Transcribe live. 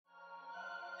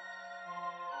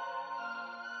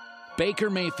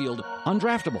Baker Mayfield,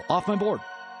 undraftable, off my board.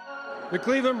 The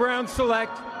Cleveland Browns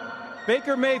select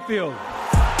Baker Mayfield. What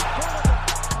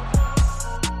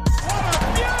a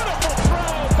beautiful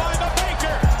throw by the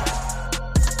Baker!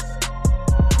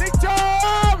 Victor!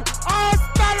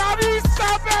 Hasta la vista,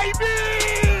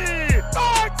 baby!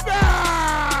 Touchdown!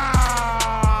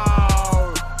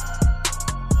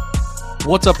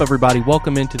 What's up, everybody?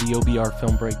 Welcome into the OBR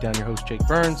Film Breakdown. Your host, Jake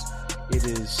Burns. It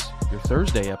is your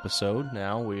Thursday episode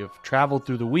now. We have traveled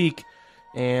through the week,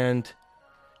 and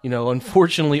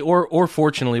unfortunately or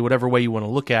fortunately, whatever way you want to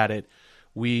look at it,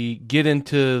 we get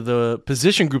into the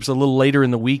position groups a little later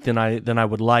in the week than I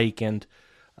would like, and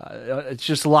it's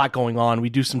just a lot going on. We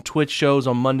do some Twitch shows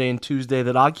on Monday and Tuesday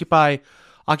that occupy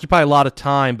a lot of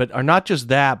time, but are not just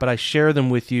that, but I share them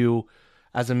with you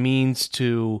as a means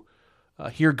to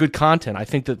hear good content. I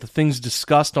think that the things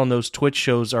discussed on those Twitch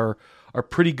shows are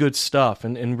pretty good stuff,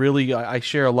 and really I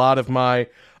share a lot of my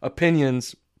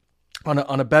opinions on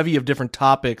a bevy of different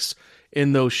topics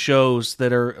in those shows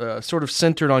that are sort of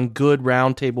centered on good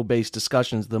roundtable-based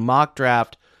discussions. The mock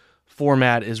draft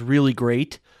format is really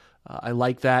great. I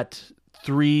like that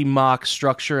 3 mock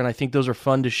structure, and I think those are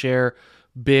fun to share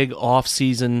big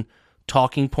off-season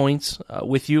talking points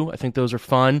with you. I think those are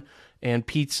fun. And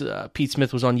Pete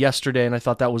Smith was on yesterday, and I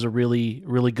thought that was a really,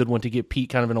 really good one to get Pete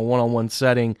kind of in a one-on-one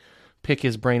setting, pick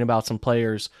his brain about some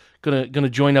players. Gonna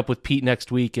join up with Pete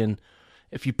next week, and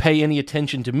if you pay any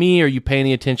attention to me or you pay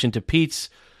any attention to Pete's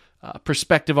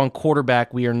perspective on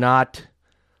quarterback, we are not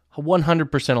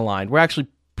 100% aligned. We're actually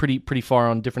pretty far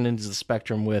on different ends of the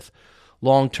spectrum with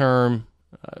long-term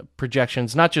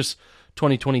projections, not just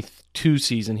 2022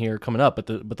 season here coming up, but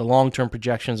the long-term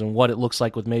projections and what it looks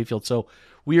like with Mayfield. So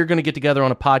we are going to get together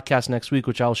on a podcast next week,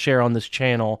 which I'll share on this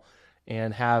channel,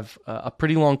 and have a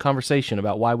pretty long conversation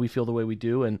about why we feel the way we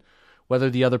do and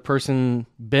whether the other person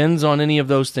bends on any of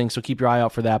those things. So keep your eye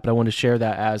out for that. But I want to share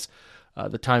that as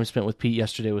the time spent with Pete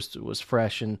yesterday was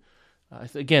fresh. And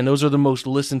again, those are the most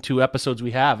listened to episodes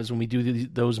we have, is when we do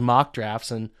those mock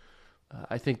drafts. And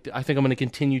I think I'm going to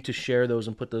continue to share those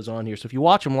and put those on here. So if you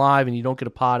watch them live and you don't get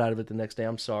a pod out of it the next day,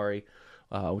 I'm sorry.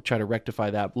 We'll try to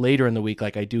rectify that later in the week,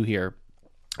 like I do here,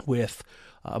 with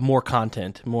more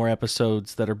content, more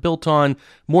episodes that are built on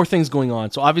more things going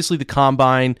on. So obviously the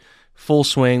combine, full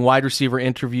swing, wide receiver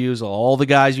interviews, all the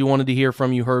guys you wanted to hear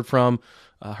from, you heard from,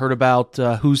 heard about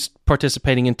who's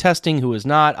participating in testing, who is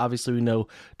not. Obviously we know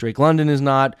Drake London is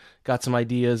not. Got some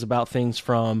ideas about things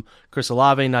from Chris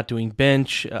Olave not doing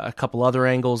bench, a couple other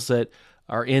angles that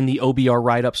are in the OBR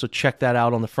write-up, so check that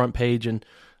out on the front page. And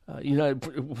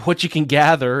what you can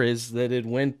gather is that it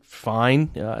went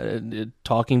fine.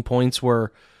 Talking points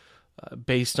were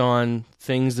based on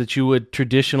things that you would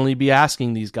traditionally be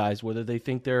asking these guys, whether they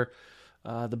think they're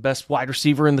the best wide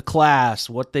receiver in the class,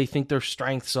 what they think their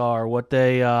strengths are, what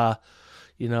they, how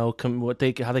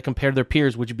they compare to their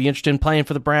peers. Would you be interested in playing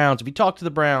for the Browns? If you talk to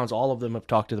the Browns, all of them have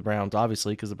talked to the Browns,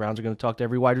 obviously, because the Browns are going to talk to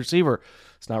every wide receiver.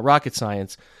 It's not rocket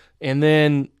science. And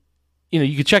then,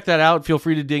 you can check that out. Feel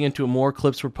free to dig into it more.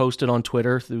 Clips were posted on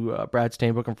Twitter through Brad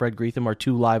Stainbrook and Fred Greetham, our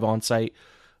 2 live on-site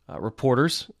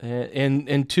reporters.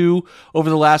 And 2, over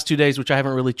the last 2 days, which I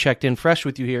haven't really checked in fresh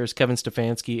with you here, is Kevin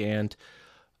Stefanski and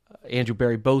Andrew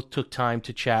Berry both took time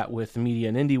to chat with the media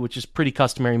in Indy, which is pretty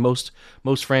customary. Most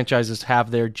franchises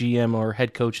have their GM or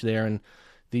head coach there, and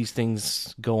these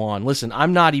things go on. Listen,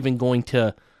 I'm not even going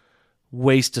to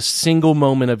waste a single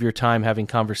moment of your time having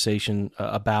conversation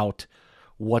about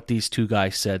what these 2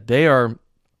 guys said. They are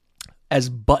as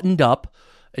buttoned up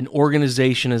an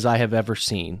organization as I have ever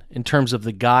seen in terms of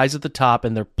the guys at the top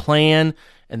and their plan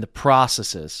and the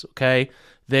processes, okay?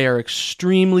 They are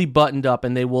extremely buttoned up,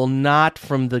 and they will not,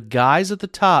 from the guys at the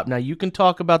top. Now, you can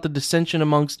talk about the dissension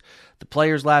amongst the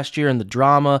players last year and the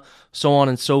drama, so on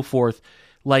and so forth.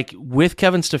 Like, with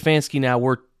Kevin Stefanski now,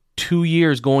 we're 2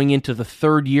 years going into the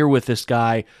 3rd year with this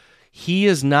guy. He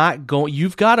is not going.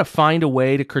 You've got to find a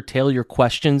way to curtail your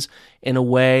questions in a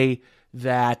way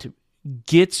that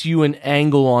gets you an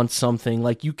angle on something.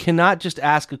 Like, you cannot just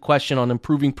ask a question on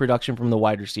improving production from the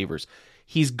wide receivers.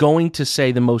 He's going to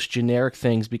say the most generic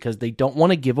things because they don't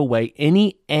want to give away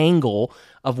any angle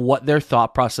of what their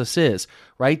thought process is,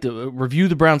 right? Review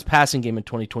the Browns passing game in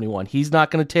 2021. He's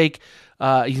not going to take,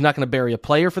 he's not going to bury a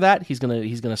player for that. He's going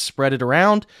to spread it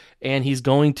around, and he's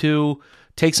going to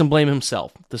take some blame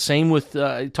himself. The same with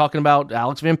talking about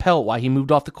Alex Van Pelt, why he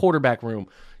moved off the quarterback room.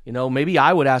 Maybe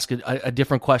I would ask a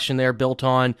different question there, built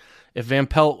on if Van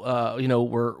Pelt,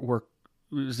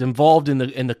 was involved in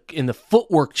the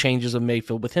footwork changes of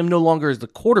Mayfield. With him no longer as the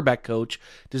quarterback coach,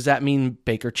 does that mean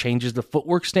Baker changes the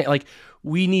footwork stand? Like,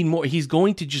 we need more. He's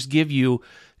going to just give you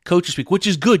coaches speak, which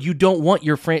is good. You don't want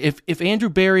your friend. If Andrew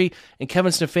Berry and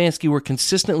Kevin Stefanski were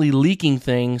consistently leaking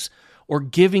things or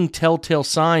giving telltale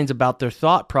signs about their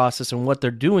thought process and what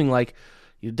they're doing, like,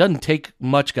 it doesn't take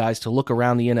much, guys, to look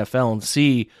around the NFL and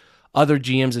see other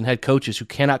GMs and head coaches who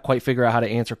cannot quite figure out how to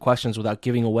answer questions without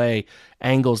giving away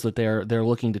angles that they're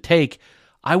looking to take.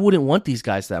 I wouldn't want these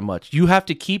guys that much. You have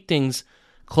to keep things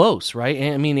close,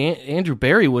 right? I mean, Andrew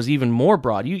Berry was even more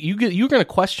broad. You're going to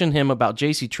question him about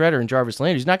J.C. Tretter and Jarvis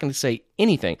Landry. He's not going to say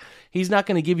anything. He's not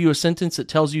going to give you a sentence that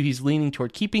tells you he's leaning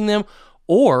toward keeping them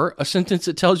or a sentence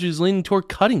that tells you he's leaning toward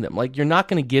cutting them. Like, you're not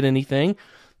going to get anything.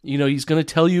 He's going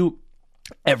to tell you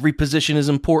every position is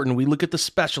important. We look at the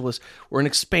specialists. We're an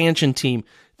expansion team.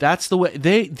 That's the way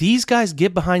these guys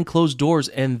get behind closed doors,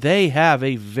 and they have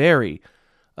a very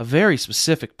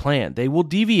specific plan. They will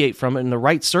deviate from it in the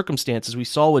right circumstances. We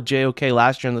saw with JOK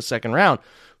last year in the second round.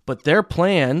 But their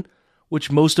plan,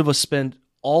 which most of us spend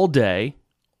all day,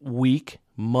 week,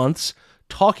 months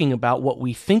talking about what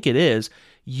we think it is,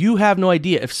 you have no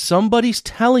idea. If somebody's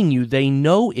telling you they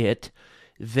know it,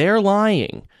 they're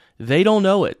lying. They don't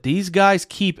know it. These guys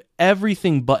keep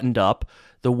everything buttoned up.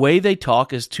 The way they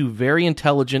talk as two very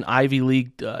intelligent Ivy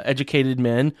League educated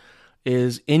men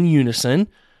is in unison.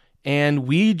 And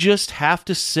we just have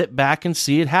to sit back and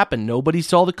see it happen. Nobody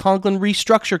saw the Conklin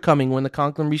restructure coming when the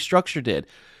Conklin restructure did.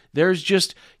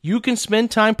 You can spend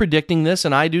time predicting this,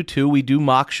 and I do too. We do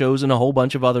mock shows and a whole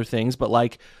bunch of other things, but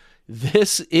like,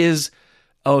 this is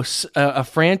a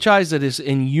franchise that is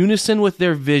in unison with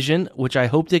their vision, which I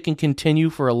hope they can continue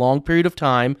for a long period of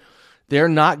time. They're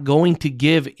not going to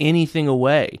give anything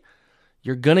away.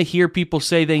 You're going to hear people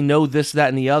say they know this, that,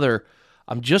 and the other.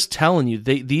 I'm just telling you,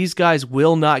 these guys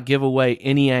will not give away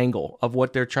any angle of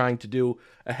what they're trying to do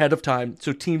ahead of time,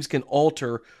 so teams can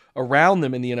alter around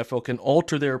them in the NFL, can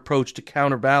alter their approach to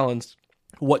counterbalance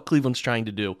what Cleveland's trying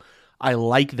to do. I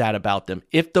like that about them.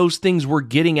 If those things were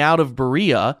getting out of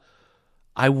Berea,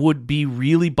 I would be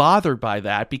really bothered by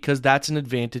that, because that's an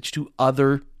advantage to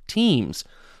other teams.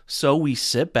 So we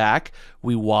sit back,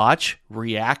 we watch,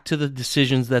 react to the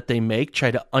decisions that they make,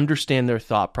 try to understand their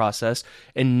thought process,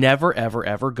 and never, ever,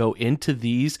 ever go into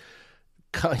these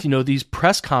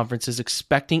press conferences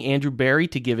expecting Andrew Berry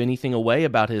to give anything away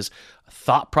about his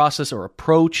thought process or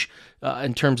approach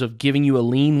in terms of giving you a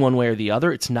lean one way or the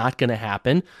other. It's not going to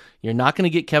happen. You're not going to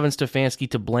get Kevin Stefanski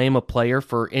to blame a player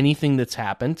for anything that's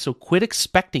happened, so quit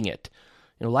expecting it.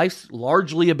 Life's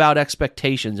largely about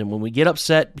expectations, and when we get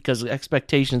upset because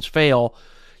expectations fail,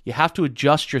 you have to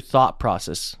adjust your thought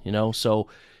process. So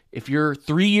if you're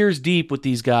 3 years deep with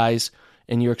these guys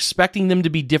and you're expecting them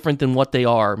to be different than what they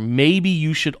are, maybe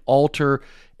you should alter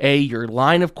A, your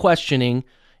line of questioning,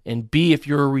 and B, if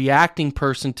you're a reacting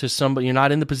person to somebody, you're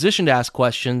not in the position to ask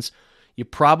questions, you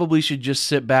probably should just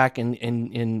sit back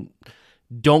and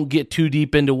don't get too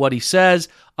deep into what he says,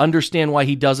 understand why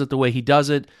he does it the way he does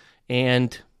it,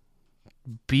 and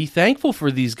be thankful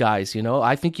for these guys.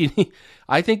 I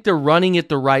think they're running it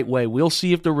the right way. We'll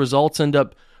see if the results end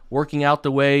up working out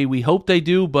the way we hope they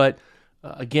do, but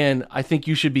again, I think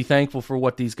you should be thankful for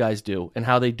what these guys do and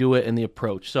how they do it and the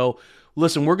approach. So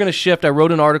listen, we're going to shift. I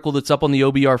wrote an article that's up on the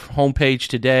OBR homepage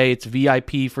today. It's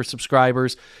VIP for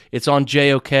subscribers. It's on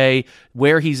JOK,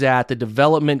 where he's at, the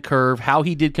development curve, how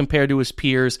he did compare to his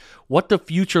peers, what the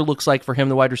future looks like for him in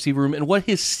the wide receiver room, and what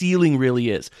his ceiling really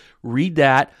is. Read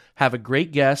that. Have a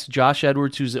great guest. Josh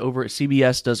Edwards, who's over at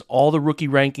CBS, does all the rookie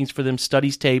rankings for them,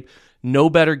 studies tape. No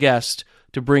better guest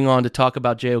to bring on to talk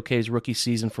about JOK's rookie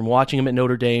season, from watching him at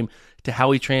Notre Dame to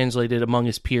how he translated among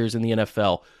his peers in the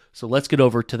NFL. So let's get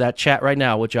over to that chat right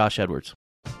now with Josh Edwards.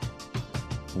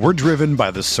 We're driven by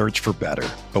the search for better.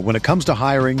 But when it comes to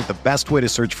hiring, the best way to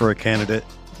search for a candidate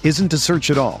isn't to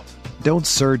search at all. Don't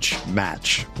search,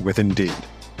 match with Indeed.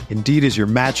 Indeed is your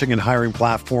matching and hiring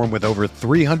platform with over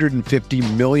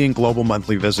 350 million global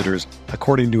monthly visitors,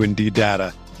 according to Indeed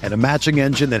data, and a matching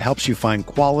engine that helps you find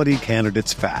quality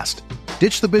candidates fast.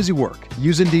 Ditch the busy work.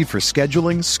 Use Indeed for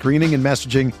scheduling, screening, and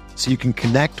messaging so you can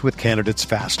connect with candidates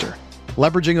faster.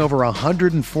 Leveraging over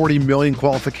 140 million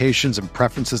qualifications and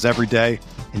preferences every day,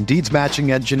 Indeed's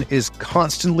matching engine is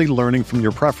constantly learning from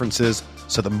your preferences,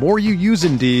 so the more you use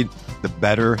Indeed, the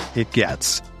better it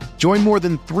gets. Join more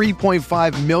than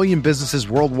 3.5 million businesses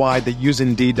worldwide that use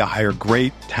Indeed to hire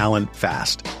great talent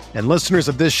fast. And listeners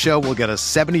of this show will get a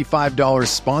 $75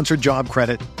 sponsored job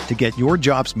credit to get your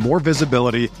jobs more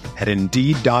visibility at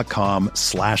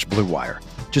Indeed.com/Blue Wire.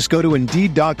 Just go to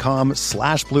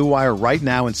Indeed.com/Blue Wire right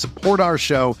now and support our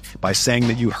show by saying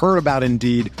that you heard about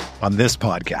Indeed on this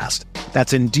podcast.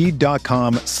 That's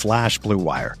Indeed.com/Blue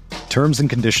Wire. Terms and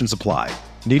conditions apply.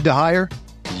 Need to hire?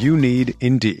 You need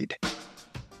Indeed.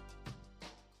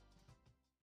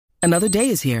 Another day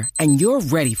is here, and you're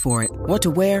ready for it. What to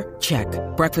wear? Check.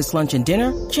 Breakfast, lunch, and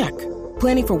dinner? Check.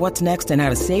 Planning for what's next and how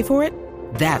to save for it?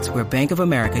 That's where Bank of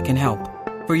America can help.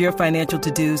 For your financial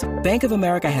to-dos, Bank of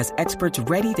America has experts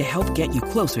ready to help get you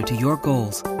closer to your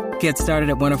goals. Get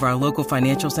started at one of our local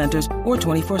financial centers or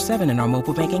 24/7 in our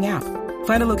mobile banking app.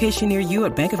 Find a location near you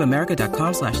at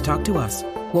bankofamerica.com/talktous.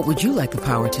 What would you like the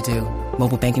power to do?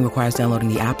 Mobile banking requires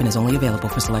downloading the app and is only available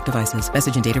for select devices.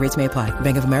 Message and data rates may apply.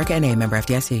 Bank of America NA, member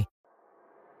FDIC.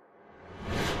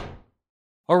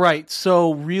 All right,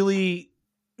 so really,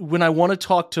 when I want to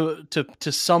talk to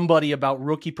somebody about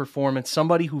rookie performance,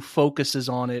 somebody who focuses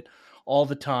on it all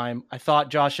the time, I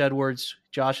thought Josh Edwards.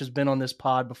 Josh has been on this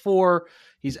pod before.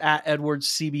 He's at Edwards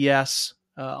CBS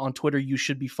on Twitter. You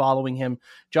should be following him.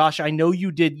 Josh, I know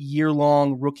you did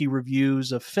year-long rookie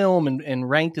reviews of film and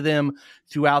ranked them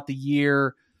throughout the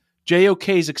year. JOK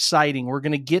is exciting. We're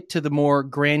going to get to the more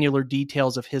granular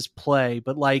details of his play,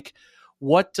 but like,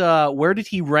 where did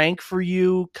he rank for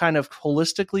you kind of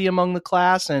holistically among the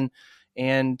class? And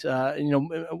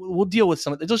we'll deal with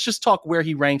some of it. Let's just talk where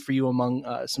he ranked for you among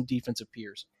some defensive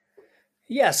peers.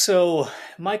 Yeah, so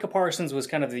Micah Parsons was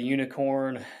kind of the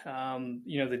unicorn,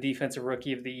 the defensive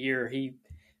rookie of the year. He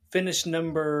finished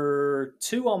number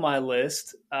 2 on my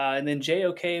list. And then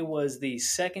JOK was the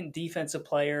second defensive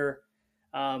player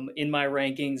in my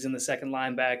rankings and the second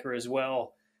linebacker as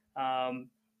well.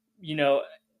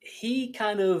 He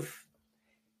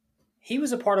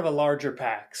was a part of a larger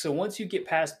pack. So once you get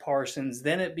past Parsons,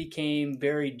 then it became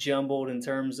very jumbled in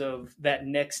terms of that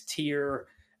next tier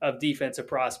of defensive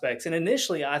prospects. And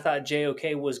initially I thought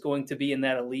JOK was going to be in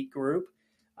that elite group.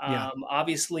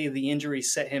 Obviously the injury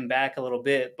set him back a little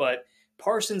bit, but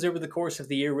Parsons over the course of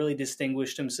the year really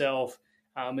distinguished himself.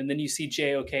 And then you see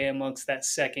JOK amongst that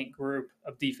second group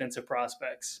of defensive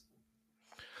prospects.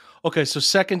 Okay, so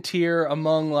second tier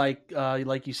among like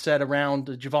you said, around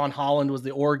Javon Holland was the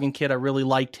Oregon kid. I really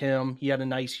liked him. He had a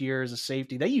nice year as a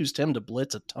safety. They used him to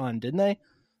blitz a ton, didn't they?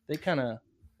 They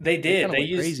did. They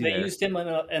used him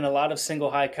in a lot of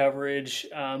single high coverage,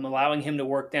 allowing him to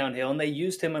work downhill, and they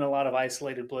used him in a lot of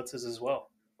isolated blitzes as well.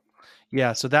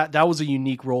 Yeah, so that was a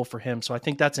unique role for him. So I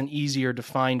think that's an easier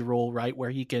defined role, right,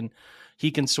 where he can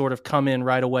sort of come in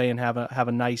right away and have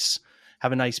a nice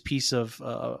piece of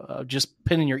just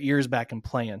pinning your ears back and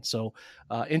playing. So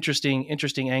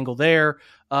interesting angle there.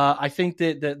 I think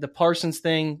that the Parsons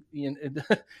thing,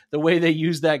 the way they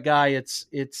use that guy,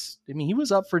 he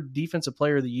was up for defensive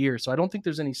player of the year. So I don't think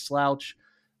there's any slouch.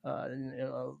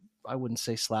 I wouldn't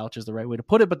say slouch is the right way to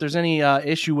put it, but there's any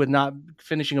issue with not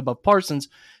finishing above Parsons.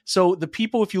 So the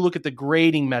people, if you look at the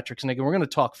grading metrics, and again, we're going to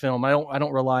talk film. I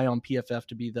don't rely on PFF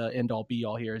to be the end all be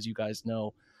all here, as you guys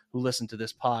know who listen to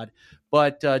this pod.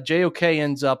 But JOK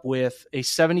ends up with a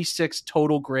 76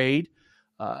 total grade,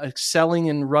 excelling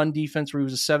in run defense where he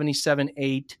was a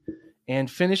 77.8,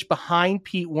 and finished behind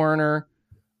Pete Werner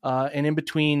and in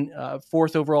between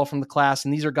fourth overall from the class.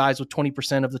 And these are guys with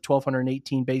 20% of the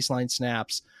 1,218 baseline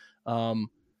snaps. So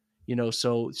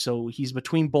he's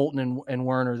between Bolton and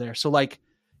Werner there. So like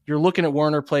you're looking at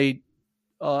Werner played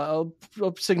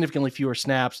significantly fewer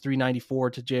snaps, 394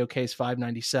 to JOK's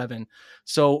 597.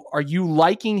 So are you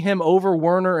liking him over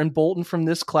Werner and Bolton from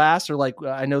this class? Or like,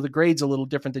 I know the grade's a little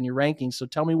different than your rankings. So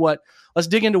tell me let's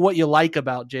dig into what you like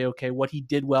about JOK, what he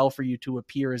did well for you to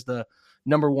appear as the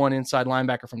number 1 inside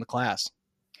linebacker from the class.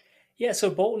 Yeah. So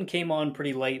Bolton came on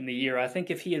pretty late in the year. I think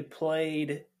if he had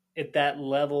played at that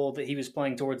level that he was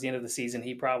playing towards the end of the season,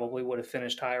 he probably would have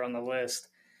finished higher on the list.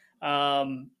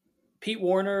 Pete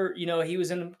Werner, he was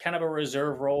in kind of a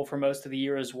reserve role for most of the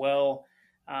year as well.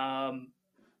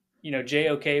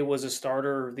 JOK was a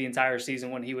starter the entire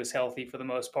season when he was healthy for the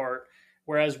most part,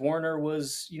 whereas Werner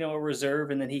was, a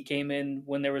reserve, and then he came in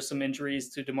when there was some injuries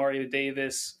to Demario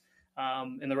Davis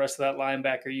and the rest of that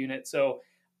linebacker unit. So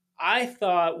I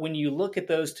thought when you look at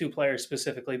those two players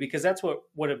specifically, because that's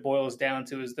what it boils down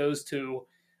to, is those two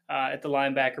at the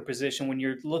linebacker position, when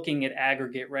you're looking at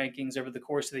aggregate rankings over the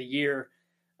course of the year,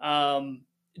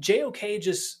 JOK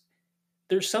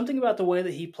there's something about the way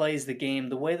that he plays the game,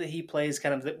 the way that he plays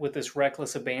kind of with this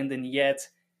reckless abandon, yet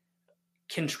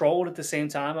controlled at the same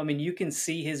time. I mean, you can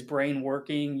see his brain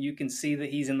working. You can see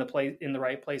that he's in the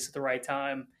right place at the right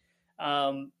time.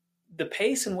 The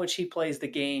pace in which he plays the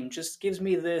game just gives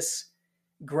me this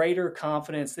greater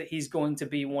confidence that he's going to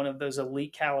be one of those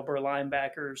elite caliber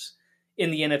linebackers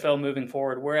in the NFL moving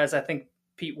forward. Whereas I think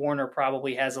Pete Werner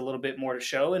probably has a little bit more to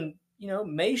show and,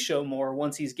 may show more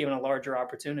once he's given a larger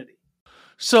opportunity.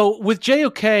 So with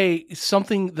JOK,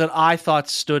 something that I thought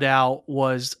stood out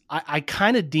was I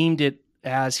kind of deemed it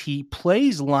as he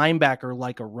plays linebacker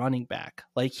like a running back.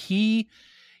 Like he,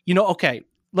 okay,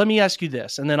 let me ask you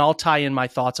this, and then I'll tie in my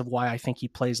thoughts of why I think he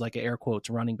plays like an air quotes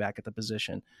running back at the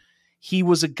position. He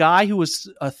was a guy who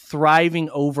was a thriving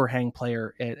overhang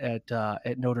player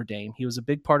at Notre Dame. He was a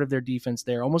big part of their defense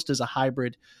there, almost as a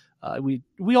hybrid.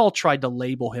 We all tried to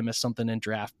label him as something in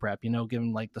draft prep, give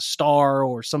him like the star,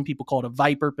 or some people call it a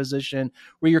viper position,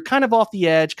 where you're kind of off the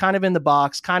edge, kind of in the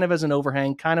box, kind of as an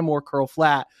overhang, kind of more curl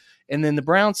flat. And then the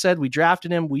Browns said, we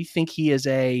drafted him. We think he is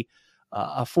a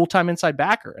full-time inside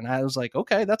backer. And I was like,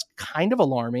 okay, that's kind of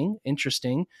alarming,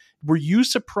 interesting. Were you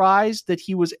surprised that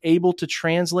he was able to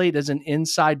translate as an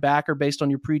inside backer based on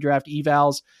your pre-draft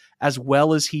evals as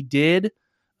well as he did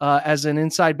as an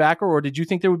inside backer? Or did you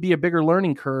think there would be a bigger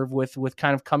learning curve with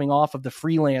kind of coming off of the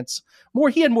freelance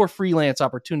he had more freelance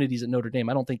opportunities at Notre Dame.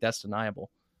 I don't think that's deniable.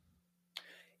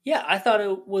 Yeah, I thought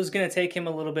it was going to take him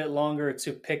a little bit longer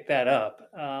to pick that up.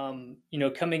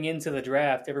 Coming into the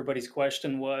draft, everybody's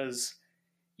question was,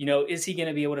 is he going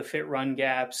to be able to fit run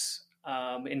gaps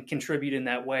and contribute in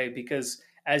that way? Because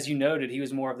as you noted, he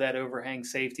was more of that overhang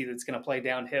safety that's going to play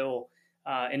downhill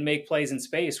and make plays in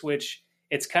space, which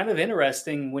it's kind of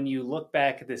interesting when you look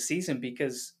back at this season,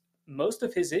 because most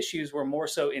of his issues were more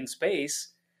so in space,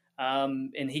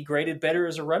 and he graded better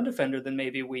as a run defender than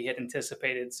maybe we had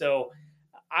anticipated. So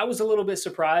I was a little bit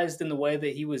surprised in the way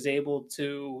that he was able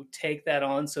to take that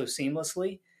on so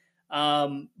seamlessly.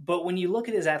 But when you look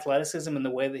at his athleticism and the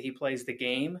way that he plays the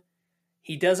game,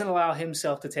 he doesn't allow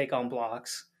himself to take on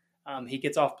blocks. He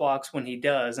gets off blocks when he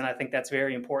does, and I think that's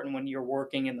very important when you're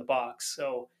working in the box.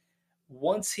 So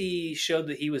once he showed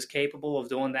that he was capable of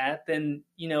doing that, then,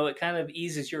 it kind of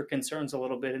eases your concerns a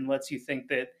little bit and lets you think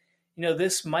that,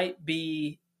 this might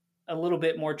be a little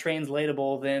bit more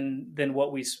translatable than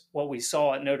what we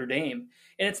saw at Notre Dame.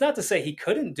 And it's not to say he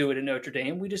couldn't do it at Notre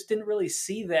Dame. We just didn't really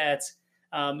see that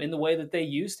in the way that they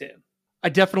used him. I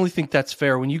definitely think that's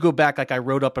fair. When you go back, like I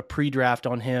wrote up a pre-draft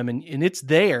on him, and it's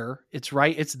there. It's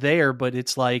right. It's there, but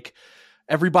it's like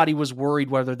everybody was worried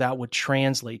whether that would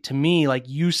translate. To me, like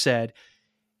you said,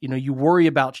 you worry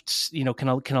about, can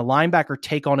a linebacker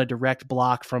take on a direct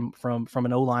block from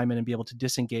an O lineman and be able to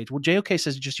disengage? Well, JOK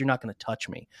says you're not going to touch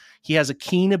me. He has a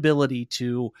keen ability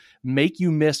to make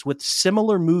you miss with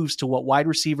similar moves to what wide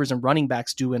receivers and running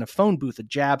backs do in a phone booth, a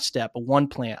jab step, a one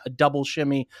plant, a double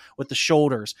shimmy with the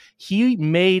shoulders. He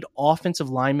made offensive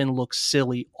linemen look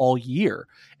silly all year.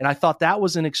 And I thought that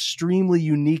was an extremely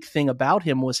unique thing about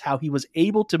him, was how he was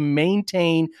able to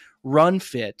maintain run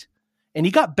fit. And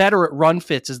he got better at run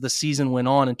fits as the season went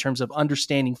on in terms of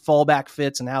understanding fallback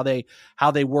fits and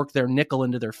how they work their nickel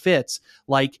into their fits.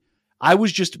 Like, I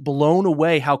was just blown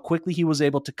away how quickly he was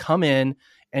able to come in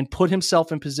and put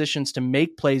himself in positions to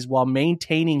make plays while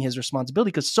maintaining his responsibility.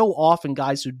 Because so often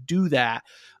guys who do that,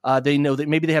 they know that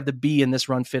maybe they have the B in this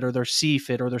run fit or their C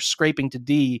fit or they're scraping to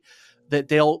D, that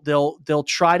they'll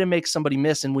try to make somebody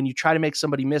miss. And when you try to make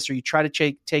somebody miss, or you try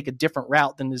to take a different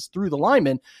route than is through the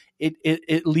lineman,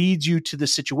 it leads you to the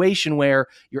situation where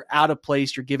you're out of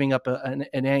place, you're giving up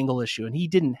an angle issue. And he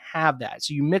didn't have that.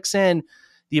 So you mix in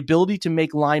the ability to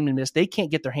make linemen miss. They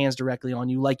can't get their hands directly on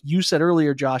you. Like you said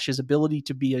earlier, Josh, his ability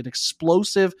to be an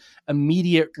explosive,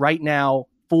 immediate, right now,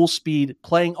 full speed,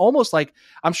 playing almost like,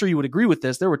 I'm sure you would agree with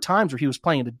this, there were times where he was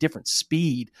playing at a different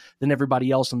speed than everybody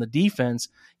else on the defense.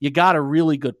 You got a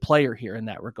really good player here in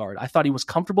that regard. I thought he was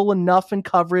comfortable enough in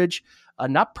coverage,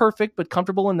 not perfect, but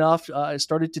comfortable enough.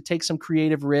 Started to take some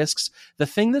creative risks. The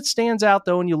thing that stands out,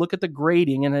 though, when you look at the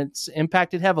grading, and it's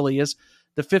impacted heavily, is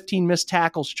the 15 missed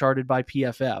tackles charted by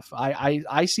PFF.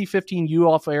 I see 15. You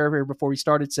off air here before we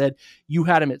started said you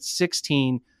had him at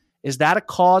 16. Is that a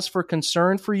cause for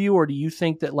concern for you? Or do you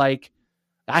think that, like,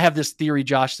 I have this theory,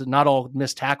 Josh, that not all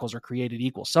missed tackles are created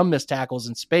equal. Some missed tackles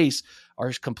in space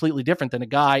are completely different than a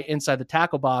guy inside the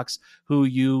tackle box who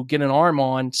you get an arm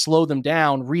on, slow them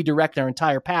down, redirect their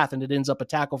entire path, and it ends up a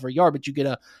tackle for a yard, but you get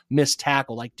a missed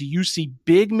tackle. Like, do you see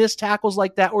big missed tackles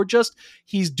like that? Or just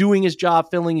he's doing his job,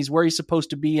 he's where he's supposed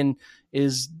to be, and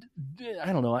is,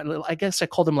 I don't know, I guess I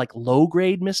call them like low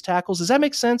grade missed tackles. Does that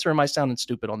make sense, or am I sounding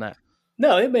stupid on that?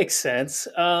 No, it makes sense.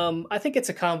 I think it's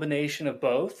a combination of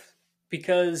both,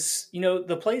 because,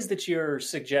 the plays that you're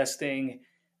suggesting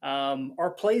are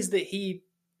plays that he,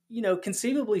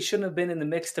 conceivably shouldn't have been in the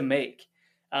mix to make.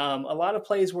 A lot of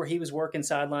plays where he was working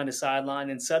sideline to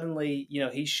sideline, and suddenly,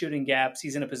 he's shooting gaps.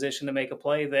 He's in a position to make a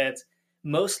play that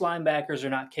most linebackers are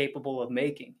not capable of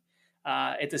making.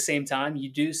 At the same time,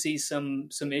 you do see some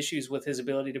issues with his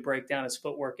ability to break down his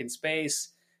footwork in space.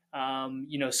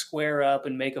 Square up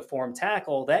and make a form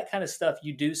tackle, that kind of stuff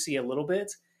you do see a little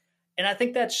bit. And I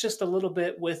think that's just a little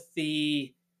bit with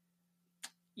the,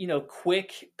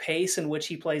 quick pace in which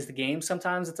he plays the game.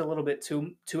 Sometimes it's a little bit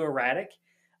too erratic.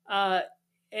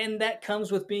 And that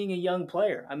comes with being a young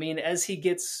player. I mean, as he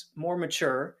gets more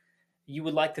mature, you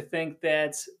would like to think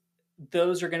that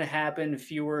those are going to happen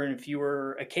fewer and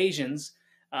fewer occasions,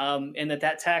 and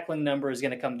that tackling number is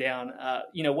going to come down.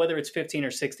 Whether it's 15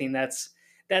 or 16, that's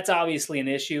obviously an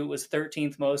issue. It was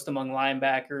 13th most among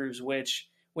linebackers, which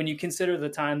when you consider the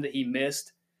time that he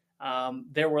missed,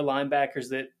 there were linebackers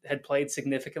that had played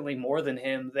significantly more than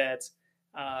him that,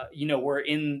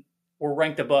 were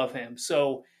ranked above him.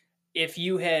 So if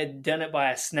you had done it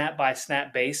by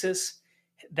snap basis,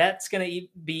 that's going to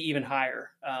be even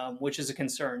higher, which is a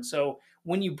concern. So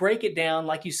when you break it down,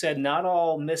 like you said, not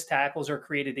all missed tackles are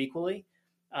created equally.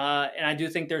 And I do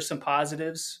think there's some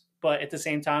positives, but at the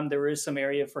same time, there is some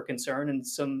area for concern and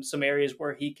some areas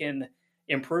where he can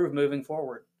improve moving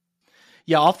forward.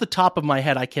 Yeah, off the top of my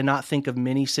head, I cannot think of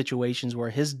many situations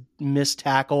where his missed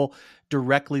tackle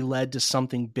directly led to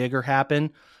something bigger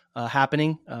happening.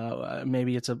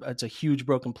 Maybe it's a huge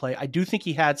broken play. I do think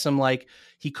he had some,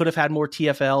 he could have had more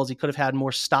TFLs. He could have had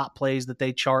more stop plays that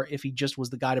they chart if he just was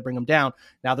the guy to bring him down.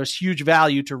 Now there's huge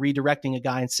value to redirecting a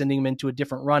guy and sending him into a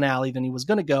different run alley than he was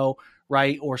going to go,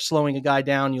 right? Or slowing a guy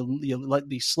down. You let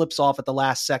these slips off at the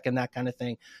last second, that kind of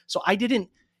thing. So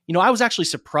I was actually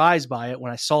surprised by it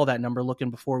when I saw that number looking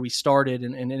before we started.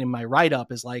 And in my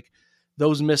write-up is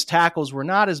those missed tackles were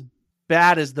not as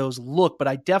bad as those look, but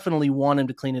I definitely want him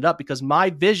to clean it up, because my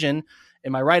vision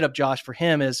in my write-up, Josh, for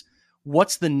him is,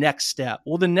 what's the next step?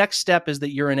 Well, the next step is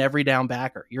that you're an every down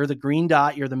backer. You're the green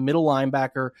dot. You're the middle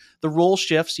linebacker. The role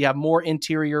shifts. You have more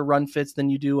interior run fits than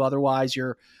you do otherwise.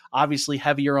 You're obviously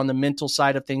heavier on the mental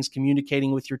side of things,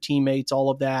 communicating with your teammates, all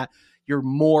of that. You're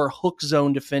more hook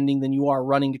zone defending than you are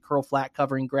running to curl flat,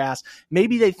 covering grass.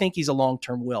 Maybe they think he's a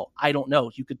long-term will. I don't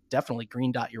know. You could definitely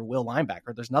green dot your will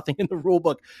linebacker. There's nothing in the rule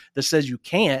book that says you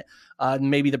can't.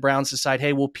 Maybe the Browns decide,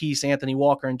 hey, we'll piece Anthony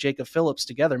Walker and Jacob Phillips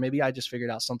together. Maybe I just figured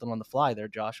out something on the fly there,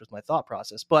 Josh, with my thought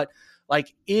process. But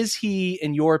is he,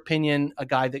 in your opinion, a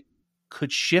guy that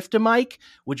could shift to Mike?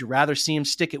 Would you rather see him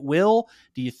stick at will?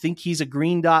 Do you think he's a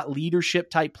green dot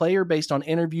leadership type player based on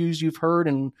interviews you've heard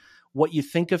and what you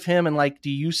think of him? And do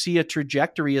you see a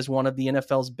trajectory as one of the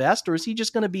NFL's best, or is he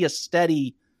just going to be a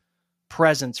steady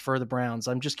presence for the Browns?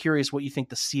 I'm just curious what you think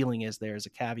the ceiling is there as a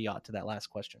caveat to that last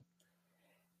question.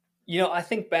 I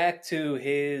think back to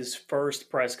his first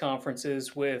press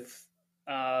conferences with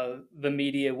the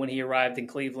media when he arrived in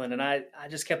Cleveland. And I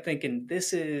just kept thinking,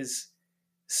 this is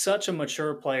such a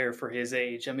mature player for his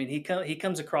age. I mean, he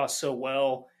comes across so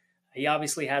well. He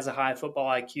obviously has a high football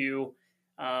IQ.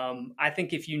 I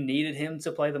think if you needed him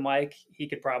to play the mic, he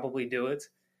could probably do it.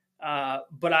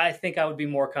 But I think I would be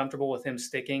more comfortable with him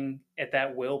sticking at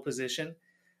that will position.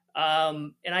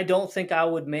 And I don't think I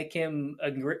would make him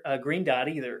a green dot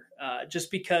either,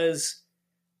 just because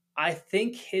I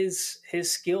think his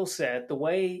skill set, the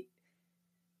way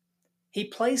he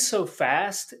plays so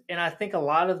fast, and I think a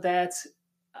lot of that,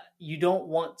 you don't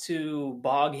want to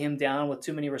bog him down with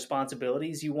too many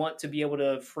responsibilities. You want to be able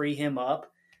to free him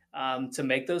up to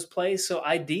make those plays. So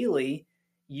ideally,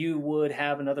 you would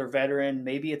have another veteran.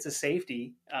 Maybe it's a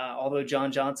safety, although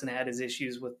John Johnson had his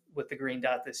issues with the green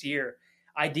dot this year.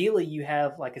 Ideally, you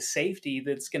have a safety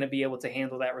that's going to be able to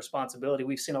handle that responsibility.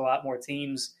 We've seen a lot more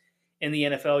teams in the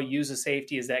NFL use a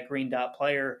safety as that green dot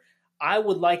player. I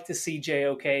would like to see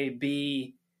JOK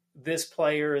be this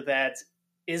player that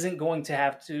isn't going to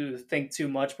have to think too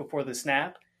much before the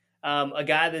snap. A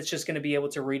guy that's just going to be able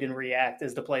to read and react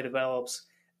as the play develops.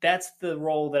 That's the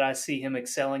role that I see him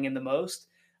excelling in the most.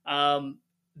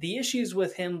 The issues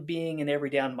with him being an every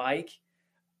down Mike,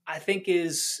 I think,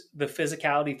 is the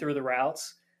physicality through the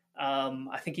routes.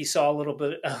 I think he saw a little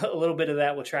bit of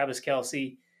that with Travis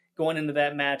Kelce going into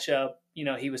that matchup.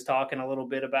 He was talking a little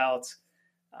bit about,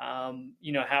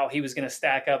 how he was going to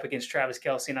stack up against Travis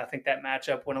Kelce. And I think that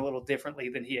matchup went a little differently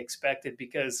than he expected,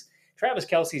 because Travis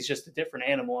Kelce is just a different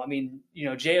animal. I mean,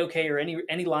 JOK or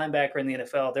any linebacker in the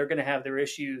NFL, they're going to have their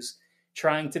issues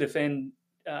trying to defend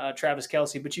Travis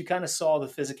Kelce, but you kind of saw the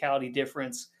physicality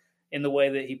difference in the way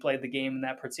that he played the game in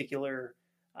that particular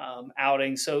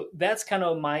outing. So that's kind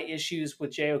of my issues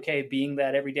with JOK being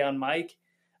that every down Mike.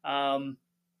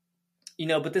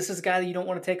 But this is a guy that you don't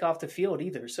want to take off the field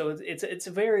either. So it's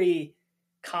a very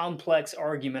complex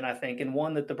argument, I think, and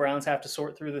one that the Browns have to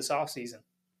sort through this offseason.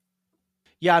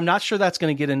 Yeah, I'm not sure that's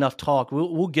going to get enough talk.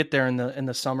 We'll get there in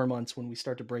the summer months when we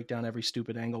start to break down every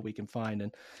stupid angle we can find.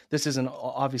 And this isn't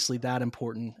obviously that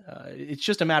important. It's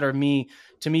just a matter of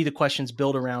to me, the questions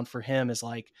built around for him is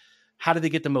how do they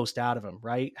get the most out of him,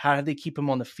 right? How do they keep him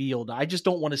on the field? I just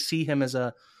don't want to see him as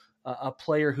a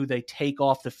player who they take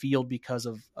off the field because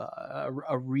of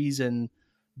a reason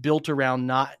built around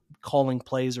not calling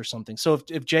plays or something. So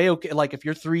if JOK, like if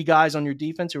you're 3 guys on your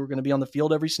defense who are going to be on the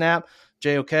field every snap,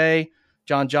 JOK,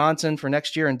 John Johnson for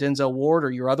next year, and Denzel Ward, or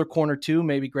your other corner 2,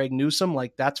 maybe Greg Newsome,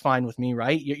 like that's fine with me,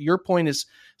 right? Your point is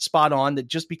spot on, that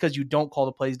just because you don't call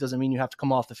the plays doesn't mean you have to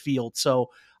come off the field. So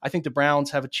I think the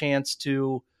Browns have a chance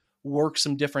to work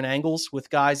some different angles with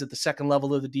guys at the second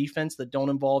level of the defense that don't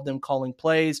involve them calling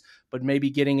plays, but maybe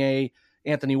getting a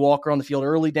Anthony Walker on the field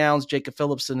early downs, Jacob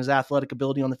Phillips and his athletic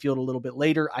ability on the field a little bit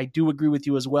later. I do agree with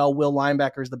you as well. Will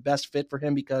linebacker is the best fit for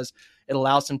him because it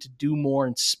allows him to do more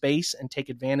in space and take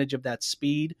advantage of that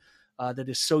speed that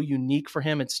is so unique for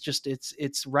him. It's just,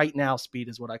 it's right now speed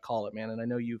is what I call it, man. And I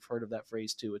know you've heard of that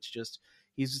phrase too. It's just,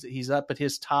 he's up at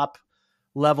his top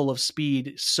level of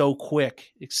speed so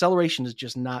quick. Acceleration is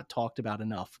just not talked about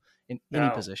enough in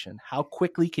any position. How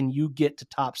quickly can you get to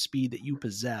top speed that you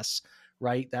possess?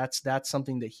 Right. That's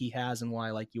something that he has, and why,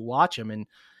 like, you watch him and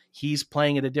he's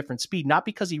playing at a different speed, not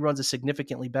because he runs a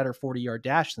significantly better 40-yard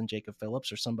dash than Jacob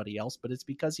Phillips or somebody else, but it's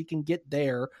because he can get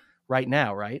there right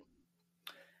now. Right.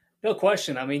 No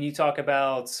question. I mean, you talk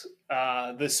about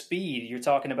the speed, you're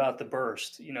talking about the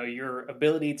burst, your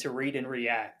ability to read and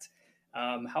react,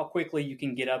 how quickly you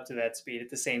can get up to that speed. At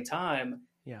the same time,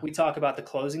 we talk about the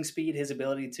closing speed, his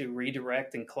ability to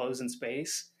redirect and close in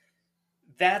space.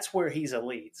 That's where he's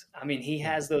elite. I mean, he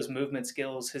has those movement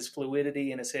skills, his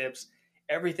fluidity in his hips,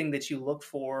 everything that you look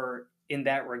for in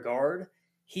that regard.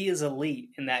 He is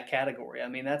elite in that category. I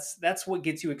mean, that's what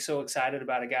gets you so excited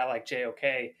about a guy like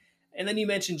JOK. And then you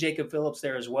mentioned Jacob Phillips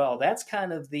there as well. That's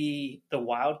kind of the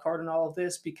wild card in all of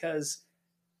this, because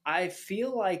I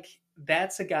feel like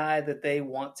that's a guy that they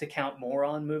want to count more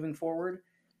on moving forward.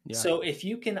 Yeah. So if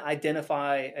you can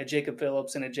identify a Jacob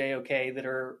Phillips and a JOK that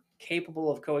are capable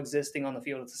of coexisting on the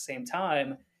field at the same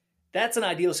time, that's an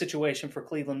ideal situation for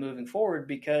Cleveland moving forward,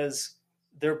 because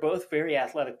they're both very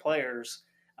athletic players.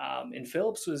 And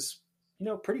Phillips was,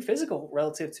 pretty physical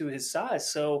relative to his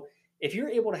size. So if you're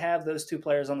able to have those 2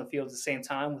 players on the field at the same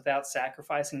time without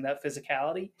sacrificing that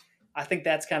physicality, I think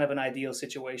that's kind of an ideal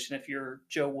situation if you're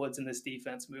Joe Woods in this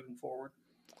defense moving forward.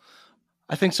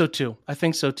 I think so too.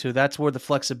 That's where the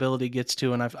flexibility gets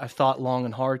to. And I've thought long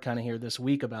and hard kind of here this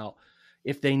week about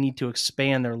if they need to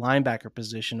expand their linebacker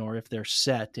position or if they're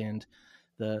set. And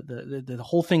the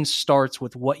whole thing starts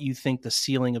with what you think the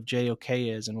ceiling of JOK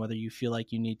is and whether you feel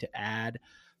like you need to add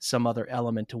some other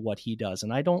element to what he does.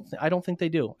 And I don't think they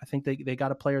do. I think they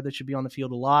got a player that should be on the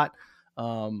field a lot.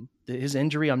 His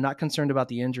injury, I'm not concerned about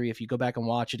the injury. If you go back and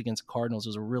watch it against the Cardinals, it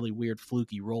was a really weird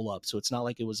fluky roll up. So it's not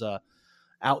like it was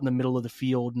out in the middle of the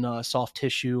field, soft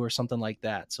tissue or something like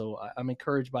that. So I'm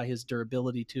encouraged by his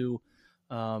durability too.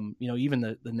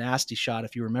 Even the nasty shot,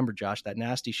 if you remember, Josh, that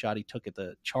nasty shot he took at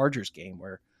the Chargers game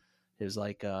where it was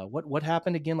like, what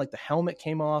happened again? Like the helmet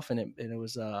came off and it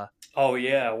was, where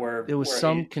it was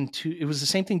it was the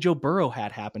same thing Joe Burrow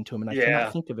had happened to him. And I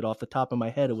cannot think of it off the top of my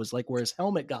head. It was like where his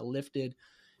helmet got lifted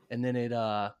and then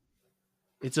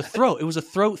it's a throat. It was a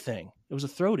throat thing. It was a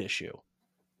throat issue.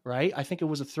 Right, I think it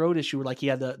was a throat issue, like he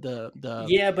had the.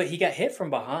 Yeah, but he got hit from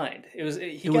behind. He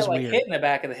got weird. Hit in the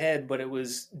back of the head, but it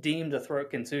was deemed a throat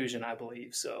contusion, I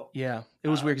believe. So yeah, it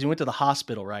was weird because he went to the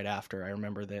hospital right after. I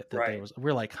remember that right.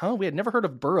 We're like, huh? We had never heard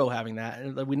of Burrow having that,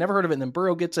 and we never heard of it. And then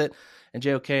Burrow gets it, and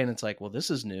JOK, and it's like, well, this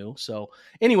is new. So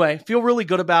anyway, feel really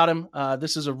good about him.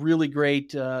 This is a really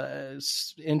great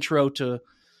intro to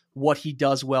what he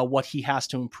does well, what he has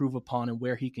to improve upon, and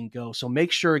where he can go. So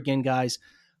make sure, again, guys.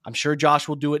 I'm sure Josh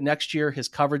will do it next year. His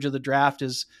coverage of the draft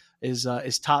is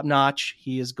top notch.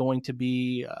 He is going to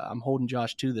be. I'm holding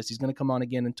Josh to this. He's going to come on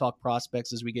again and talk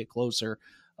prospects as we get closer.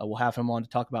 We'll have him on to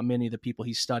talk about many of the people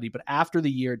he studied. But after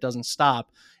the year, it doesn't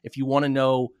stop. If you want to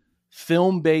know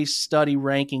film-based study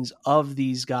rankings of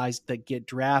these guys that get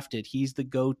drafted, he's the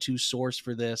go-to source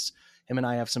for this. Him and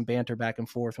I have some banter back and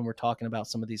forth when we're talking about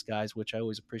some of these guys, which I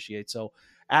always appreciate. So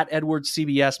at Edwards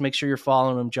CBS, make sure you're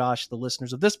following him, Josh. The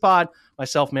listeners of this pod,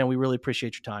 myself, man, we really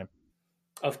appreciate your time.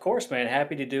 Of course, man.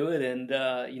 Happy to do it. And,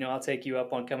 I'll take you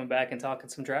up on coming back and talking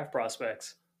some draft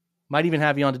prospects. Might even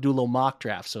have you on to do a little mock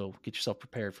draft. So get yourself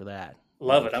prepared for that.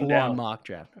 Love it. I'm down. Mock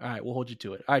draft. All right. We'll hold you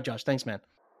to it. All right, Josh. Thanks, man.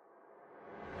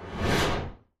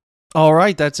 All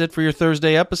right. That's it for your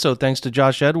Thursday episode. Thanks to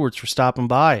Josh Edwards for stopping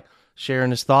by,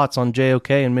 sharing his thoughts on JOK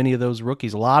and many of those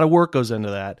rookies. A lot of work goes into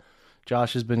that.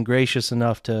 Josh has been gracious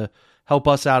enough to help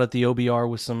us out at the OBR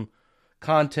with some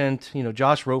content.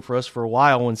 Josh wrote for us for a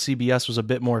while when CBS was a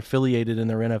bit more affiliated in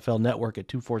their NFL network at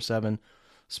 247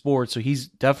 Sports. So he's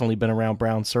definitely been around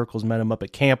Brown circles, met him up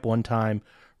at camp one time.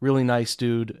 Really nice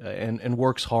dude and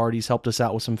works hard. He's helped us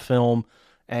out with some film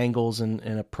angles and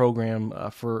a program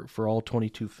for all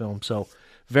 22 film. So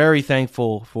very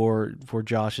thankful for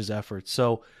Josh's efforts.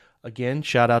 So again,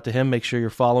 shout out to him. Make sure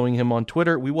you're following him on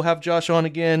Twitter. We will have Josh on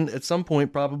again at some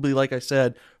point, probably, like I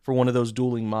said, for one of those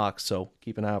dueling mocks. So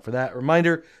keep an eye out for that.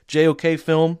 Reminder, JOK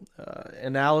Film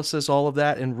analysis, all of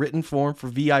that in written form for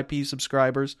VIP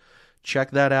subscribers.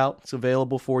 Check that out. It's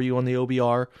available for you on the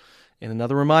OBR. And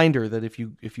another reminder that if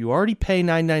you already pay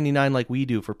 $9.99 like we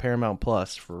do for Paramount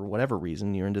Plus, for whatever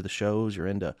reason, you're into the shows, you're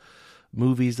into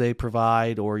movies they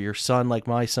provide, or your son, like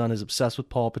my son, is obsessed with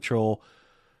Paw Patrol,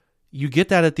 you get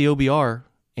that at the OBR,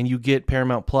 and you get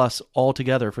Paramount Plus all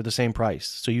together for the same price.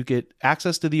 So you get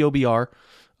access to the OBR,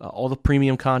 all the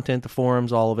premium content, the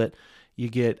forums, all of it. You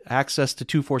get access to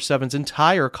 247's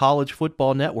entire college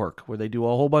football network, where they do a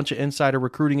whole bunch of insider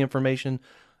recruiting information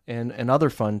and other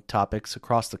fun topics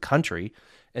across the country.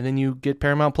 And then you get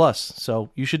Paramount Plus. So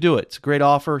you should do it. It's a great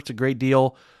offer. It's a great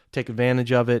deal. Take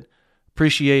advantage of it.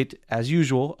 Appreciate, as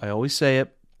usual, I always say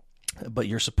it, but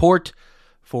your support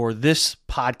for this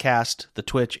podcast, the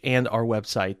Twitch, and our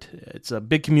website. It's a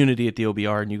big community at the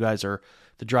OBR, and you guys are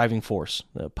the driving force.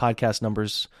 The podcast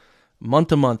numbers month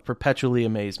to month perpetually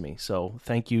amaze me. So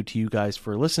thank you to you guys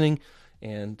for listening,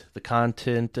 and the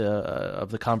content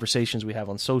of the conversations we have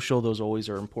on social. Those always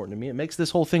are important to me. It makes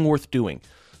this whole thing worth doing.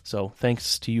 So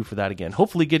thanks to you for that again.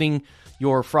 Hopefully getting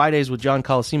your Fridays with John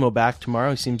Colosimo back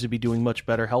tomorrow. He seems to be doing much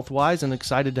better health-wise, and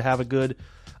excited to have a good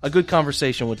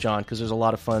conversation with John, because there's a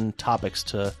lot of fun topics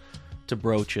to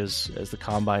broach as the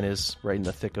Combine is right in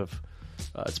the thick of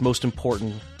its most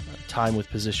important time with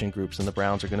position groups, and the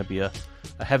Browns are going to be a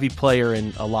heavy player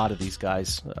in a lot of these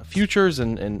guys' futures,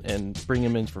 and bring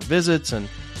them in for visits and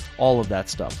all of that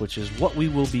stuff, which is what we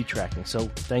will be tracking. So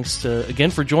thanks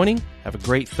again for joining. Have a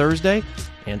great Thursday,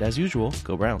 and as usual,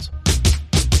 go Browns.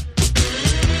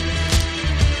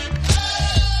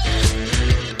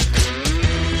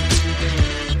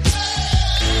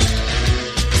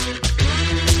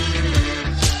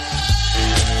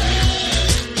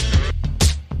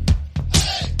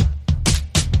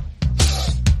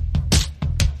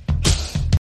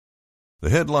 The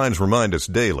headlines remind us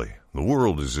daily, the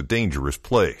world is a dangerous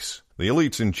place. The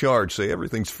elites in charge say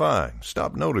everything's fine,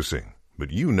 stop noticing.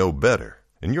 But you know better.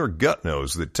 And your gut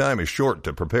knows that time is short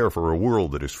to prepare for a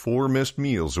world that is 4 missed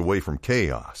meals away from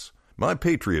chaos. My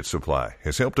Patriot Supply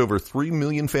has helped over 3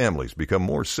 million families become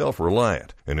more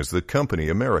self-reliant and is the company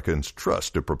Americans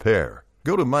trust to prepare.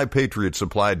 Go to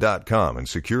MyPatriotSupply.com and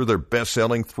secure their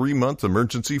best-selling 3-month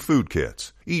emergency food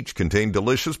kits. Each contain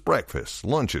delicious breakfasts,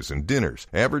 lunches, and dinners,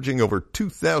 averaging over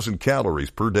 2,000 calories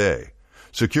per day.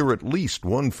 Secure at least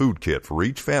one food kit for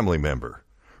each family member.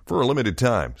 For a limited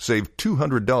time, save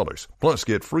 $200, plus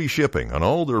get free shipping on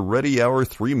all their Ready Hour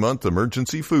 3-month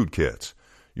emergency food kits.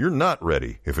 You're not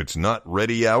ready if it's not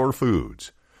Ready Hour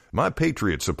Foods. My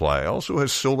Patriot Supply also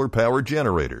has solar-powered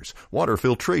generators, water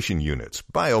filtration units,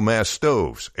 biomass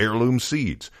stoves, heirloom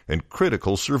seeds, and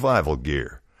critical survival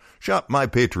gear. Shop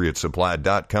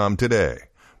MyPatriotSupply.com today.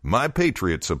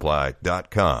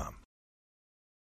 MyPatriotSupply.com.